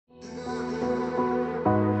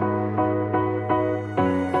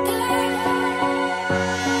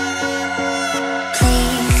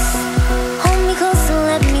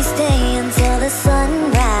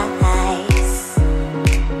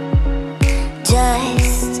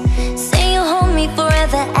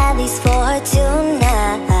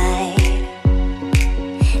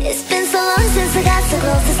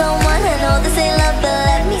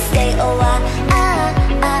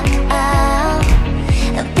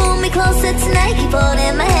closer tonight. Keep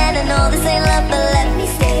holding my hand. I know this ain't love, but let me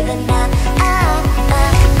stay the night.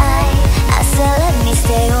 I said let me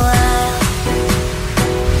stay a while.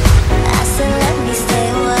 I said let me stay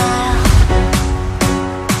a while.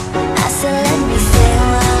 I said let me stay a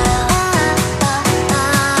while.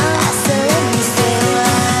 I said let me stay a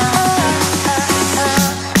while.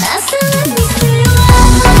 I said let me stay a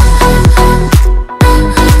while.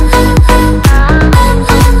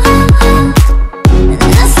 And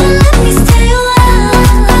I said let me stay a while. I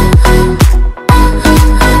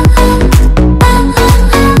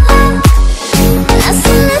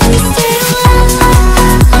said let me stay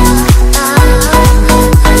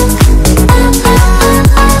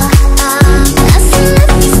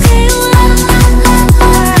a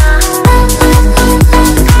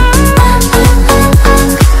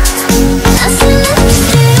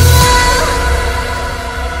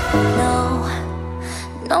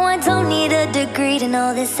No, I don't need a degree to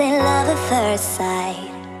know this ain't love at first sight.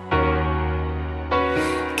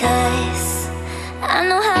 'Cause I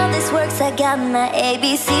know how this works, I got my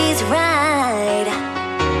ABCs right.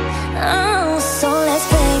 Oh, so let's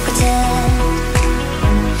play pretend.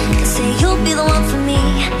 Say you'll be the one for me.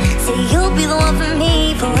 Say you'll be the one for me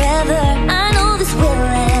forever. I know this will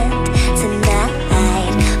end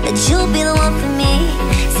tonight, but you'll be the one for me.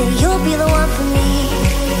 Say you'll be the one for me.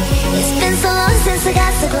 It's been so long since I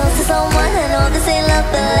got so close to someone. I know this ain't love,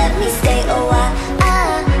 but let me stay a while.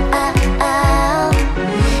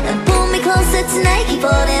 And pull me closer tonight. Keep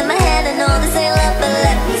holding my hand. I know this ain't love, but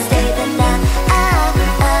let me stay the night.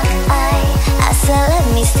 I said let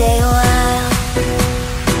me stay a while.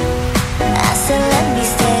 I said let me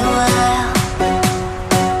stay a while.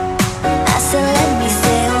 I said let me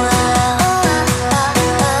stay a while.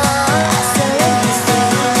 I said let me stay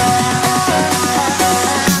a while.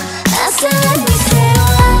 I said let me stay a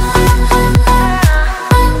while.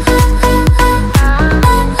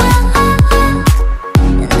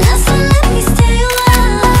 And I said let me stay a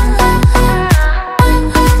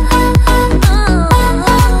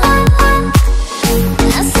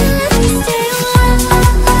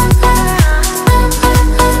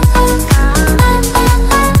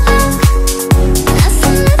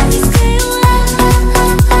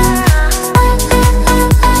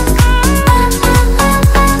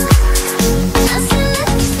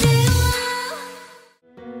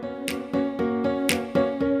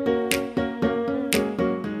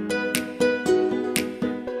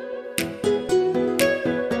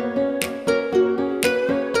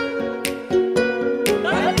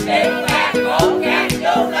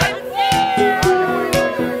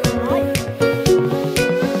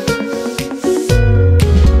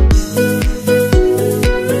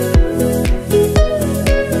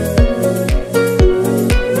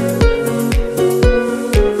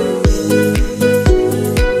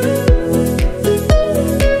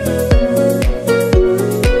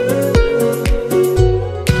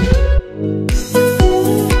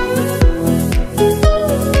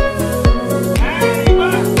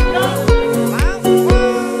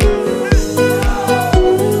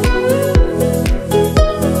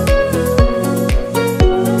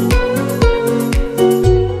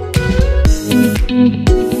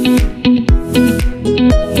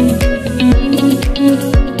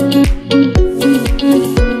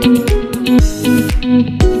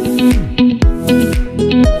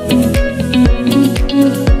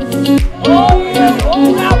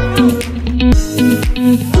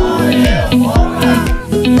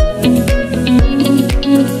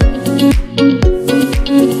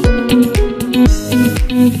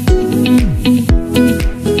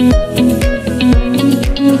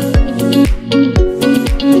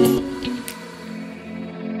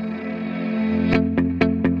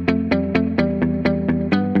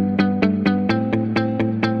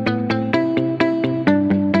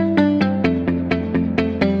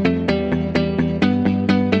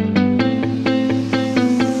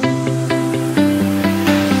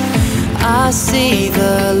I see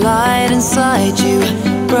the light inside you,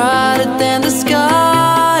 brighter than the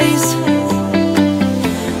skies.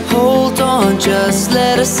 Hold on, just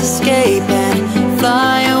let us escape and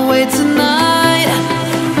fly away tonight.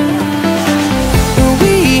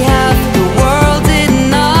 We have the world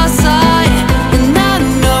in our sight, and I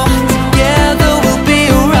know together we'll be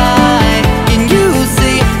alright. Can you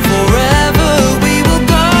see forever we will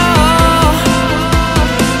go?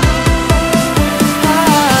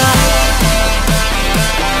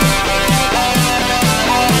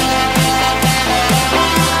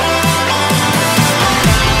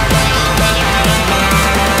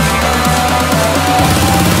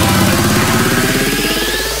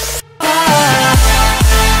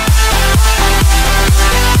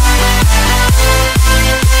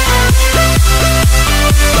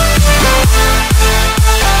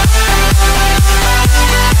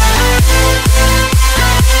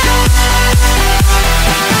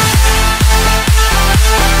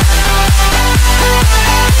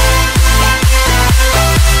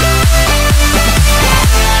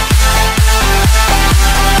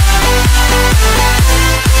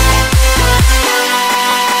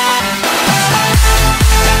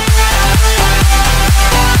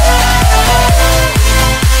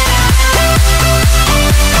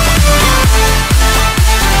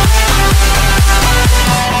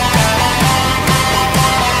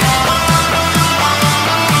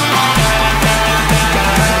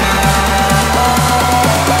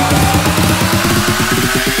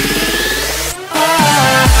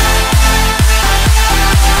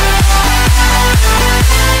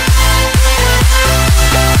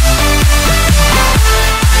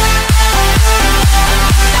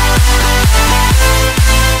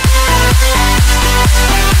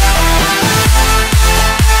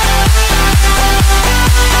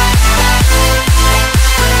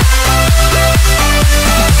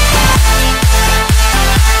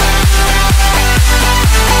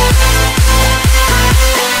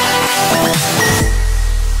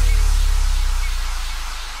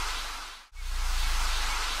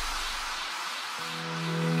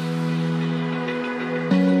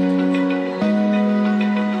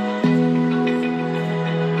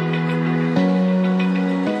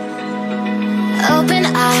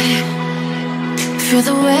 Feel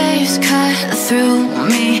the waves cut through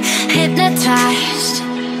me, hypnotized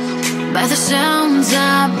by the sounds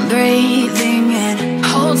I'm breathing.